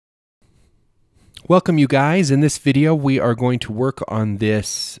Welcome you guys. In this video we are going to work on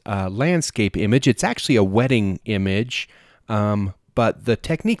this landscape image. It's actually a wedding image, but the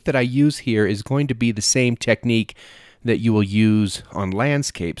technique that I use here is going to be the same technique that you will use on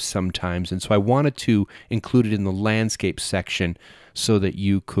landscapes sometimes, and so I wanted to include it in the landscape section so that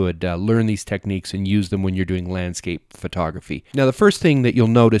you could learn these techniques and use them when you're doing landscape photography. Now the first thing that you'll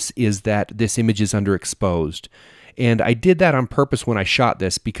notice is that this image is underexposed. And I did that on purpose when I shot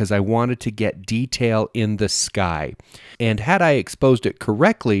this because I wanted to get detail in the sky. And had I exposed it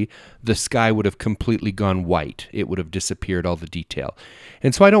correctly, the sky would have completely gone white. It would have disappeared all the detail.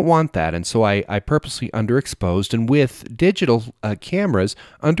 And so I don't want that. And so I purposely underexposed. And with digital cameras,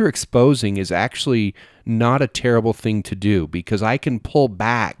 underexposing is actually not a terrible thing to do because I can pull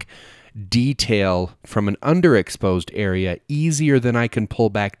back detail from an underexposed area easier than I can pull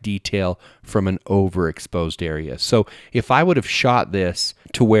back detail from an overexposed area. So if I would have shot this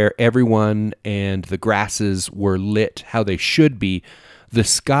to where everyone and the grasses were lit how they should be, the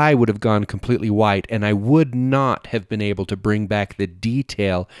sky would have gone completely white and I would not have been able to bring back the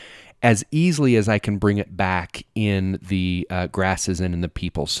detail as easily as I can bring it back in the grasses and in the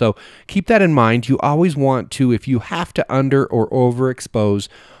people. So keep that in mind. You always want to, if you have to under or overexpose,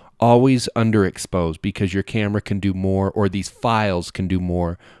 always underexpose because your camera can do more, or these files can do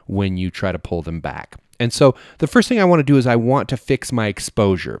more when you try to pull them back. And so the first thing I want to do is I want to fix my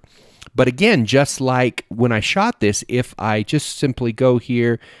exposure. But again, just like when I shot this, if I just simply go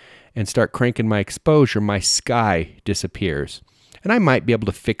here and start cranking my exposure, my sky disappears. And I might be able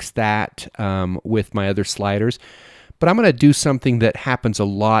to fix that with my other sliders. But I'm going to do something that happens a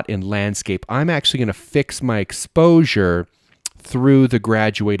lot in landscape. I'm actually going to fix my exposure through the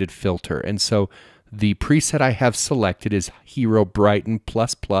graduated filter. And so the preset I have selected is Hero Brighten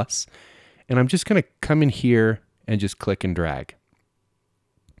Plus Plus. And I'm just going to come in here and just click and drag.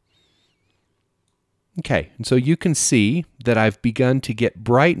 Okay, and so you can see that I've begun to get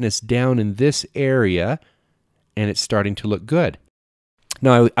brightness down in this area and it's starting to look good.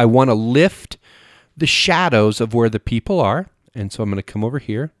 Now I want to lift the shadows of where the people are. And so I'm going to come over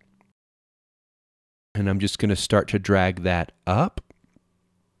here. And I'm just going to start to drag that up,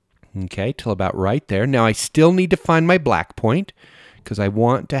 okay, till about right there. Now I still need to find my black point because I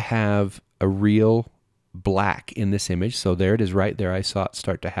want to have a real black in this image. So there it is right there. I saw it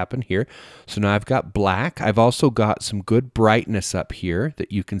start to happen here. So now I've got black. I've also got some good brightness up here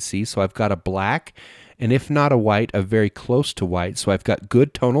that you can see. So I've got a black, and if not a white, a very close to white. So I've got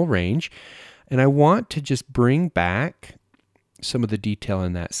good tonal range. And I want to just bring back some of the detail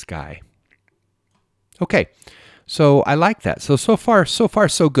in that sky. Okay, so I like that. So far,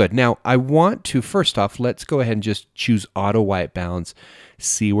 so good. Now, I want to, first off, let's go ahead and just choose Auto White Balance,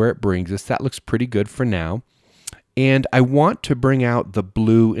 see where it brings us. That looks pretty good for now. And I want to bring out the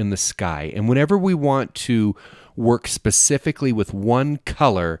blue in the sky. And whenever we want to work specifically with one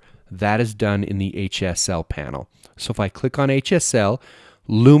color, that is done in the HSL panel. So if I click on HSL,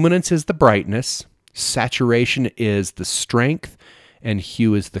 luminance is the brightness, saturation is the strength, and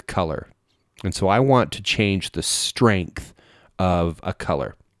hue is the color. And so I want to change the strength of a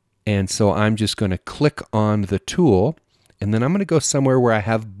color. And so I'm just going to click on the tool, and then I'm going to go somewhere where I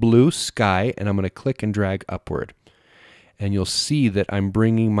have blue sky, and I'm going to click and drag upward. And you'll see that I'm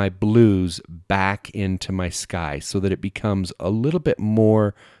bringing my blues back into my sky so that it becomes a little bit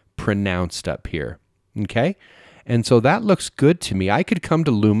more pronounced up here. Okay? And so that looks good to me. I could come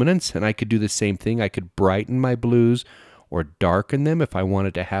to luminance, and I could do the same thing. I could brighten my blues or darken them if I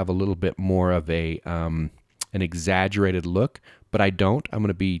wanted to have a little bit more of a an exaggerated look, but I don't. I'm going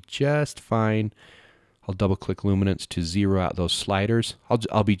to be just fine. I'll double click luminance to zero out those sliders.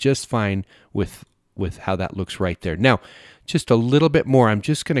 I'll be just fine with how that looks right there. Now, just a little bit more. I'm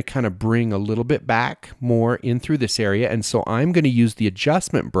just going to kind of bring a little bit back more in through this area, and so I'm going to use the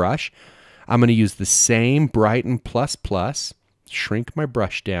adjustment brush. I'm going to use the same Brighten Plus Plus, shrink my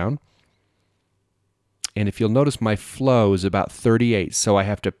brush down. And if you'll notice, my flow is about 38, so I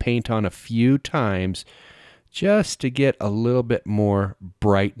have to paint on a few times just to get a little bit more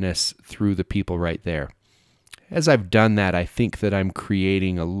brightness through the people right there. As I've done that, I think that I'm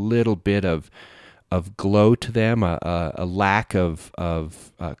creating a little bit of glow to them, a lack of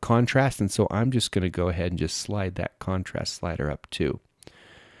contrast, and so I'm just going to go ahead and just slide that contrast slider up too.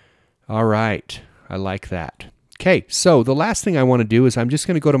 All right, I like that. Okay, so the last thing I want to do is I'm just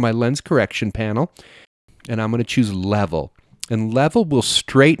going to go to my lens correction panel, and I'm going to choose level. And level will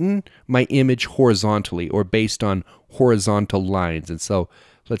straighten my image horizontally or based on horizontal lines. And so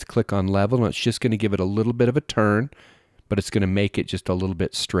let's click on level, and it's just going to give it a little bit of a turn, but it's going to make it just a little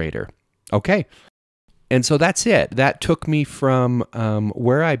bit straighter. Okay, and so that's it. That took me from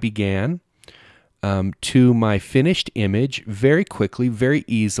where I began to my finished image very quickly, very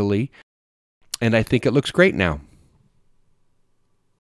easily, and I think it looks great now.